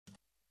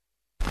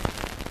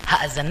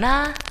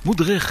האזנה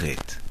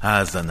מודרכת.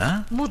 האזנה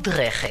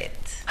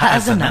מודרכת.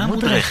 האזנה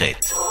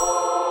מודרכת.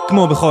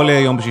 כמו בכל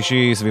יום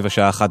בשישי סביב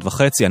השעה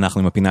 1:30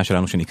 אנחנו עם הפינה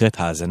שלנו שנקראת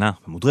האזנה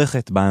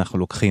מודרכת, בה אנחנו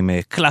לוקחים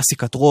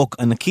קלאסיקת רוק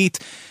ענקית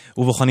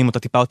ובוחנים אותה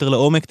טיפה יותר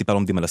לעומק, טיפה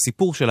לומדים על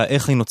הסיפור שלה,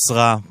 איך היא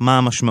נוצרה, מה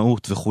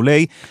המשמעות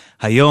וכולי.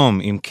 היום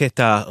עם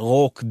קטע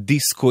רוק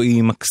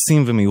דיסקואי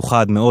מקסים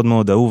ומיוחד, מאוד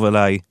מאוד אהוב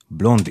עליי,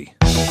 בלונדי.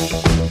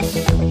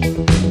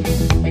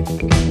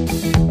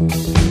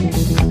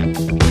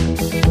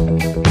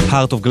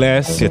 Heart of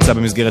Glass יצא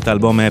במסגרת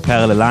האלבום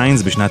Parallel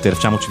Lines בשנת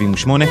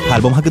 1978,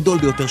 האלבום הגדול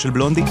ביותר של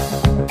בלונדי.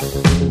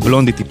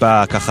 בלונדי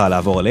טיפה ככה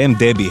לעבור עליהם,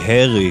 דבי,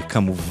 הרי,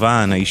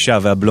 כמובן, האישה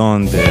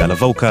והבלונד על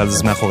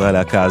הווקלס מאחורי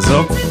הלהקה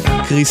הזו,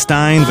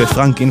 קריסטיין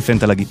ופרנק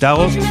אינפנט על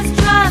הגיטרות,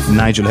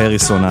 נייג'ל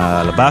הריסון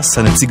על הבאס,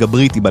 הנציג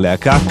הבריטי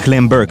בלהקה,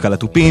 קלם ברק על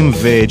הטופים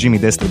וג'ימי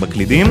דסטר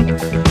בקלידים.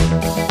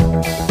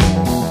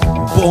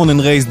 Born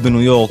and raised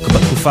בניו יורק,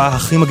 בתקופה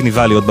הכי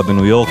מגניבה להיות בה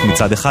בניו יורק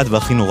מצד אחד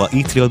והכי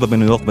נוראית להיות בה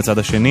בניו יורק בצד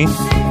השני.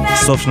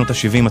 סוף שנות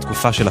ה-70,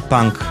 התקופה של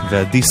הפאנק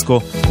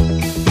והדיסקו.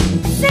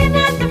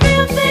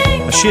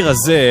 השיר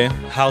הזה,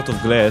 Heart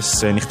of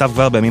Glass, נכתב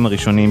כבר בימים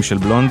הראשונים של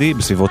בלונדי,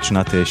 בסביבות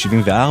שנת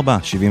 74,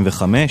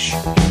 75,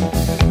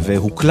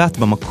 והוקלט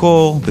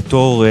במקור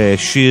בתור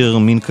שיר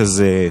מין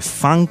כזה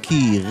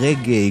פאנקי,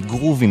 רגעי,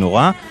 גרובי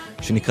נורא,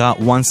 שנקרא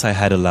Once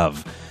I Had a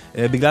Love.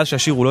 בגלל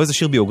שהשיר הוא לא איזה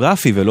שיר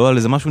ביוגרפי ולא על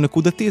איזה משהו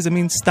נקודתי, זה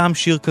מין סתם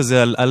שיר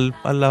כזה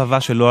על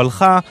אהבה שלא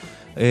הלכה.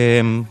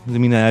 זה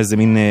מין היה איזה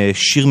מין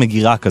שיר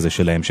מגירה כזה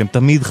שלהם, שהם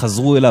תמיד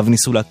חזרו אליו,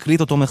 ניסו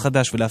להקליט אותו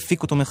מחדש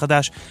ולהפיק אותו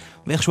מחדש,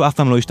 ואיכשהו אף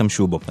פעם לא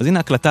השתמשו בו. אז הנה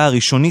ההקלטה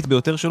הראשונית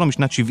ביותר שלו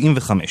משנת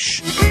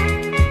 75.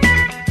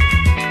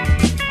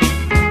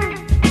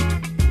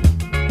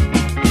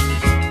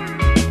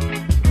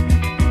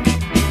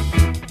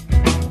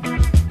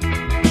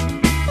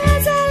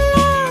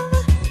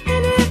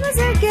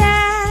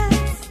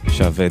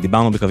 עכשיו,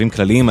 דיברנו בקווים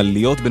כלליים על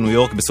להיות בניו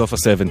יורק בסוף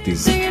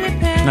ה-70s.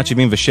 שנת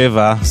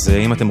 77 זה,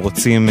 אם אתם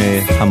רוצים,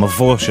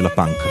 המבוא של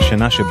הפאנק.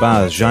 השנה שבה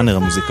הז'אנר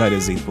המוזיקלי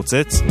הזה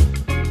התפוצץ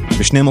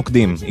בשני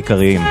מוקדים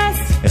עיקריים.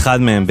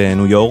 אחד מהם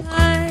בניו יורק,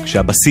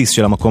 כשהבסיס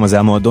של המקום הזה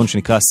היה מועדון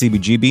שנקרא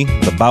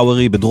CBGB,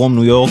 בבאוורי, בדרום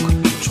ניו יורק,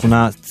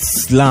 שכונה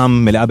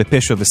סלאם מלאה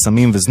בפשע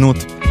וסמים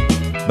וזנות.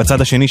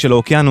 בצד השני של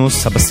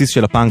האוקיינוס, הבסיס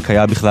של הפאנק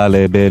היה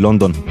בכלל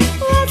בלונדון.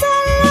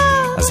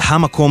 אז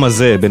המקום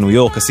הזה בניו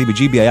יורק,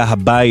 ה-CBGB, היה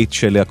הבית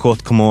של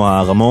להקות כמו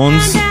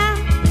הרמונס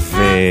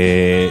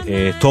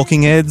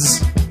וטוקינג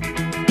הדס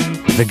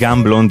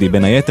וגם בלונדי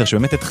בין היתר,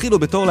 שבאמת התחילו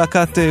בתור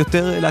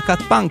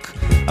להקת פאנק,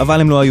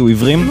 אבל הם לא היו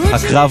עיוורים.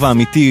 הקרב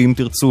האמיתי, אם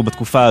תרצו,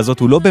 בתקופה הזאת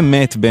הוא לא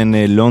באמת בין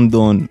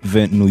לונדון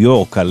וניו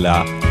יורק על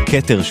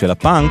הכתר של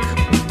הפאנק,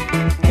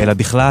 אלא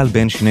בכלל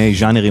בין שני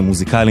ז'אנרים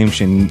מוזיקליים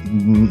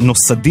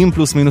שנוסדים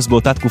פלוס מינוס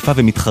באותה תקופה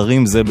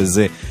ומתחרים זה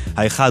בזה.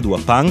 האחד הוא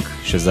הפאנק,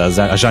 שזה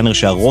הז'אנר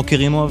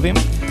שהרוקרים אוהבים.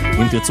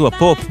 אם תרצו,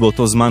 הפופ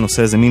באותו זמן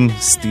עושה איזה מין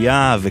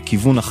סטייה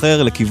וכיוון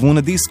אחר לכיוון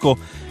הדיסקו,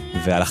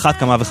 ועל אחת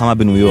כמה וכמה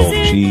בניו יורק,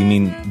 שהיא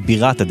מין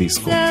בירת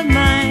הדיסקו.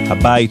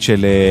 הבית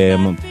של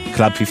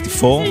קלאב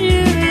 54,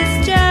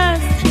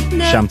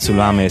 שם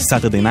צולם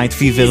Saturday Night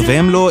Fever,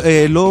 והם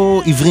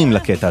לא עיוורים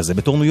לקטע הזה.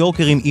 בתור ניו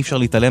יורקרים אי אפשר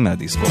להתעלם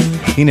מהדיסקו.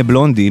 הנה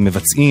בלונדי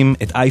מבצעים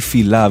את I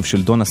Feel Love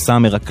של דונה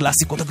סאמר,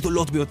 הקלאסיקות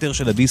הגדולות ביותר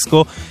של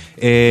הדיסקו,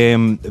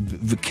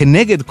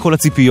 כנגד כל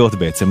הציפיות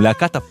בעצם.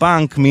 להקת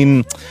הפאנק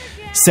מין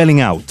selling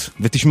out,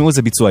 ותשמעו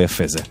איזה ביצוע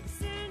יפה זה.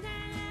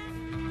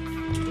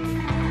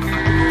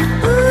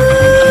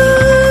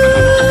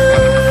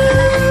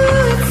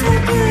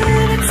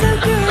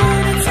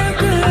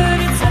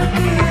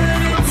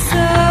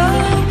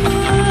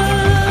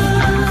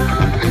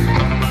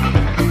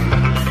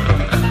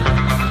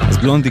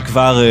 בלונדי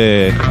כבר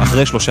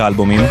אחרי 3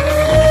 אלבומים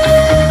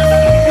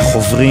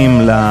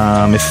חוברים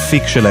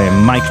למפיק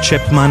שלהם, מייק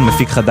צ'פמן,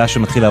 מפיק חדש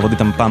שמתחיל לעבוד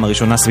איתם פעם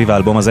הראשונה סביב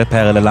האלבום הזה,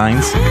 Parallel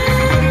Lines.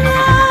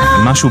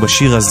 משהו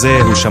בשיר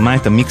הזה, הוא שמע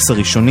את המיקס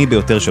הראשוני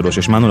ביותר שלו,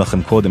 ששמענו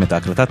לכם קודם, את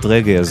ההקלטת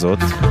רגע הזאת.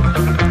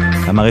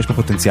 אמר, יש פה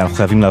פוטנציאל, אנחנו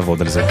חייבים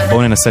לעבוד על זה.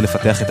 בואו ננסה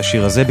לפתח את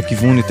השיר הזה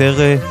בכיוון יותר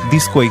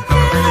דיסקוי.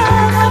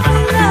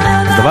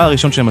 הדבר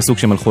הראשון שהם עשו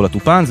כשהם הלכו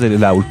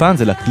לאולפן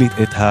זה להקליט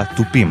את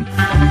הטופים.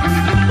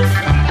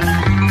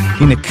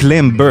 הנה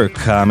קלם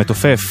ברק,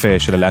 המתופף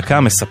של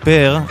הלהקה,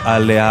 מספר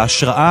על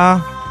ההשראה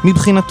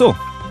מבחינתו.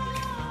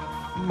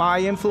 My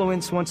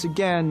influence, once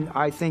again,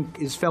 I think,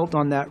 is felt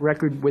on that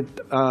record with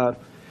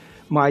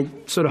my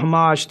sort of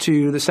homage to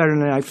the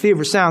Saturday Night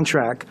Fever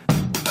soundtrack.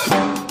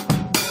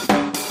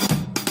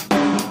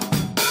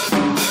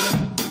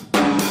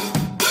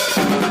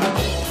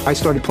 I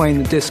started playing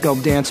the disco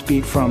dance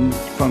beat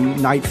from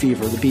Night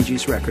Fever, the Bee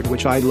Gees record,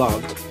 which I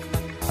loved.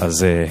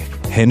 אז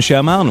הן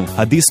שאמרנו,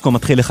 הדיסקו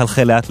מתחיל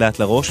לחלחל לאט לאט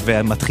לראש,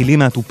 ומתחילים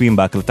מהטופים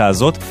בהקלטה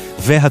הזאת,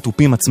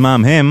 והטופים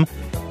עצמם הם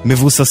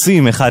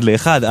מבוססים אחד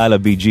לאחד על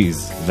הבי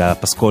ג'יז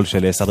והפסקול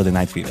של Saturday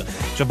Night Fever.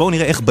 עכשיו בואו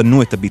נראה איך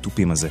בנו את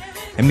הביטופים הזה.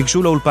 הם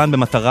ניגשו לאולפן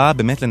במטרה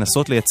באמת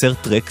לנסות לייצר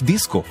טרק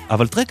דיסקו,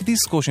 אבל טרק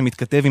דיסקו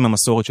שמתכתב עם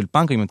המסורת של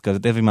פאנק,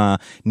 מתכתב עם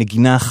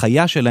הנגינה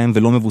החיה שלהם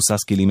ולא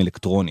מבוסס כלים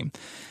אלקטרונים.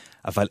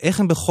 אבל איך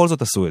הם בכל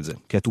זאת עשו את זה?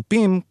 כי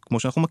התופים, כמו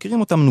שאנחנו מכירים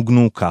אותם,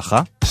 נוגנו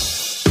ככה.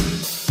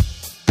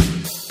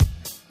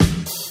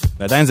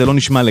 ועדיין זה לא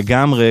נשמע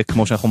לגמרי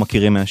כמו שאנחנו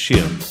מכירים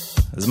מהשיר.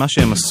 אז מה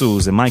שהם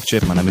עשו זה מייק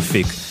צ'פמן,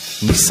 המפיק,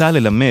 ניסה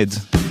ללמד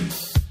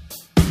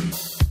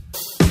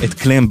את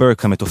קלם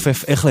ברק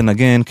המתופף איך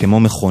לנגן כמו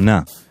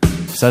מכונה.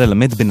 ניסה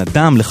ללמד בן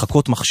אדם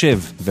לחכות מחשב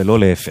ולא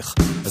להפך.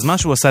 אז מה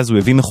שהוא עשה זה הוא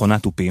הביא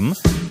מכונת תופים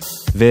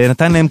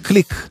ונתן להם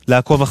קליק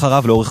לעקוב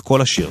אחריו לאורך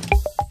כל השיר.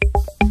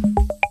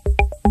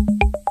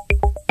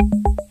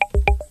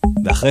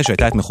 ואחרי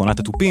שהייתה את מכונת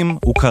התופים,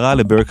 הוא קרא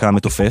לברק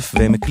המתופף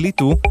והם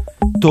הקליטו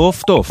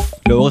טוב טוב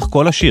לאורך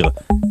כל השיר.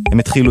 הם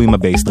התחילו עם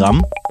הבייס דראם.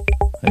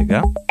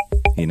 רגע,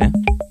 הנה.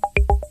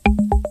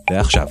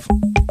 ועכשיו.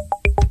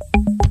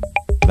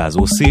 ואז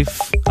הוא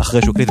הוסיף,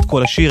 אחרי שהוא הקליט את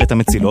כל השיר, את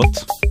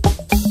המצילות.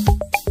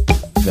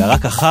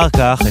 ורק אחר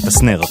כך את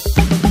הסנר.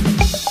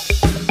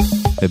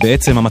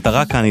 ובעצם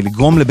המטרה כאן היא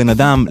לגרום לבן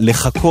אדם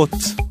לחכות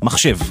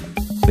מחשב.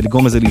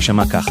 ולגרום לזה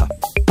להישמע ככה.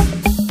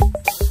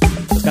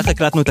 אז ככה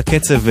הקלטנו את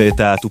הקצב ואת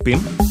התופים.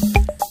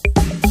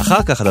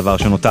 אחר כך הדבר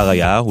שנותר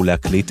היה הוא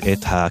להקליט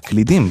את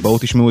הקלידים. בואו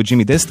תשמעו את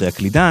ג'ימי דסטרי,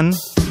 הקלידן,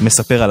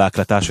 מספר על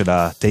ההקלטה של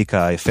הטייק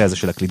היפה הזה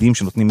של הקלידים,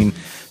 שנותנים מין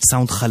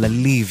סאונד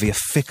חללי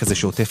ויפה כזה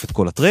שעוטף את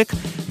כל הטרק,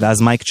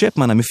 ואז מייק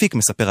צ'פמן, המפיק,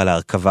 מספר על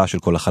ההרכבה של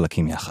כל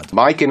החלקים יחד.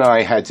 Mike and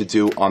I had to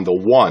do on the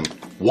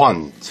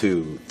 1,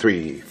 2,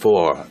 3,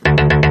 4.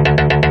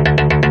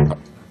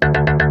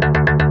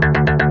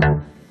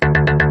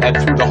 And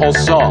through the whole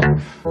song.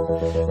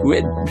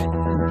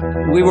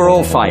 We were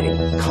all fighting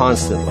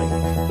constantly.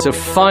 So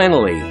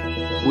finally,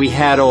 we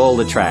had all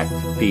the track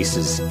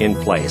pieces in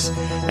place.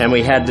 And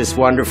we had this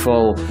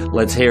wonderful,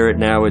 let's hear it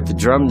now with the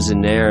drums in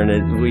there. And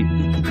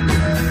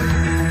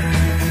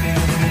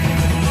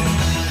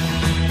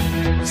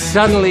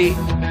suddenly,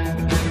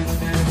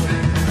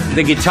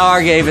 the guitar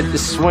gave it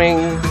the swing.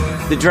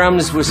 The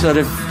drums were sort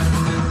of,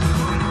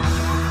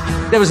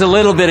 there was a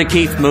little bit of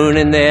Keith Moon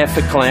in there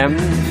for Clem.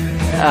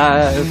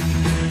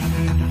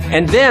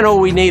 And then all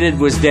we needed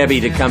was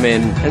Debbie to come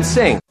in and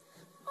sing.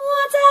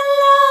 Once I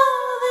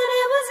loved and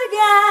it was a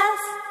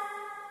gas.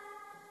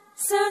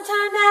 Soon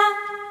turned out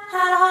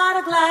had a heart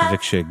of glass.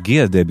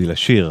 וכשהגיעה דבי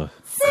לשיר,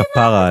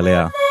 כפרה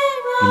עליה,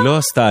 היא לא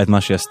עשתה את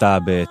מה שהיא עשתה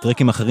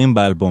בטרקים אחרים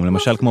באלבום,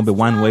 למשל כמו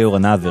ב-One Way or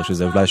Another,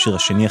 שזה אולי השיר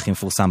השני הכי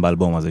מפורסם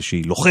באלבום הזה,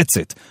 שהיא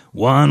לוחצת,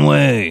 One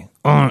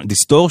Way,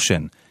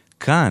 Distortion.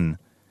 כאן,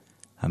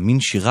 המין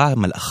שירה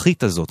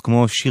המלאכית הזאת,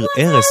 כמו שיר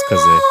ארס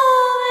כזה,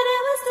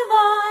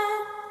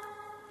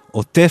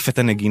 עוטף את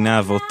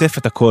הנגינה ועוטף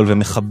את הכל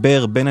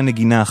ומחבר בין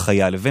הנגינה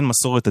החיה לבין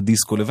מסורת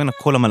הדיסקו לבין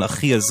הקול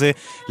המלאכי הזה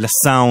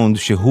לסאונד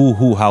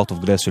שהוא Heart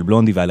of Glass של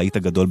בלונדי והלהיט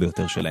הגדול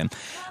ביותר שלהם.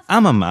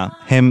 אממה,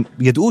 הם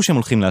ידעו שהם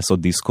הולכים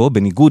לעשות דיסקו,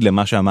 בניגוד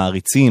למה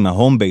שהמעריצים,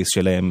 ההום בייס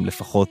שלהם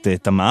לפחות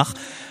תמך,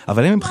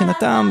 אבל הם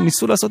מבחינתם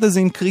ניסו לעשות איזה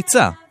עם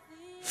קריצה.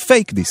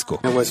 פייק דיסקו.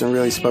 It wasn't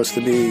really supposed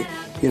to be,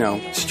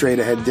 straight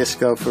ahead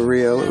disco for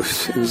real.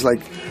 It was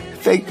like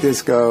fake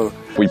disco.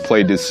 We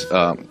played this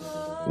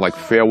like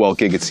farewell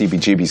gig at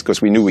CBGB's because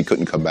we knew we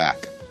couldn't come back.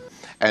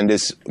 And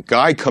this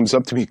guy comes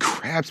up to me,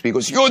 grabs me,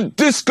 goes, "Your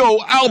disco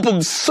album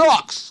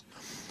sucks!"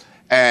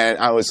 And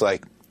I was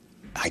like,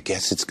 I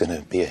guess it's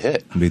gonna be a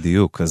hit.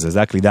 בדיוק, אז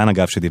זה הקלידן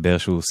אגב שדיבר,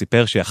 שהוא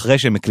סיפר שאחרי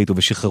שהם הקליטו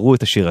ושחררו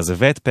את השיר הזה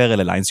ואת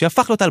פרל אליינס,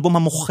 שהפך להיות האלבום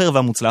המוכר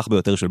והמוצלח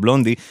ביותר של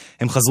בלונדי,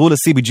 הם חזרו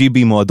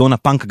ל-CBGB, מועדון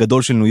הפאנק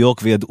הגדול של ניו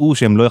יורק, וידעו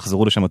שהם לא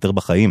יחזרו לשם יותר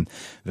בחיים.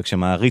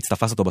 וכשמעריץ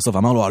תפס אותו בסוף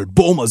ואמר לו,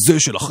 האלבום הזה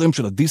שלכם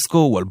של הדיסקו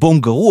הוא אלבום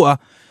גרוע,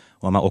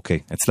 הוא אמר, אוקיי,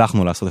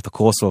 הצלחנו לעשות את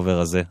הקרוס אובר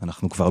הזה,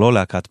 אנחנו כבר לא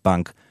להקת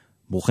פאנק,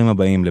 ברוכים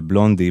הבאים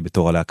לבלונדי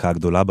בתור הלהקה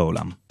הגדולה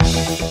בעולם.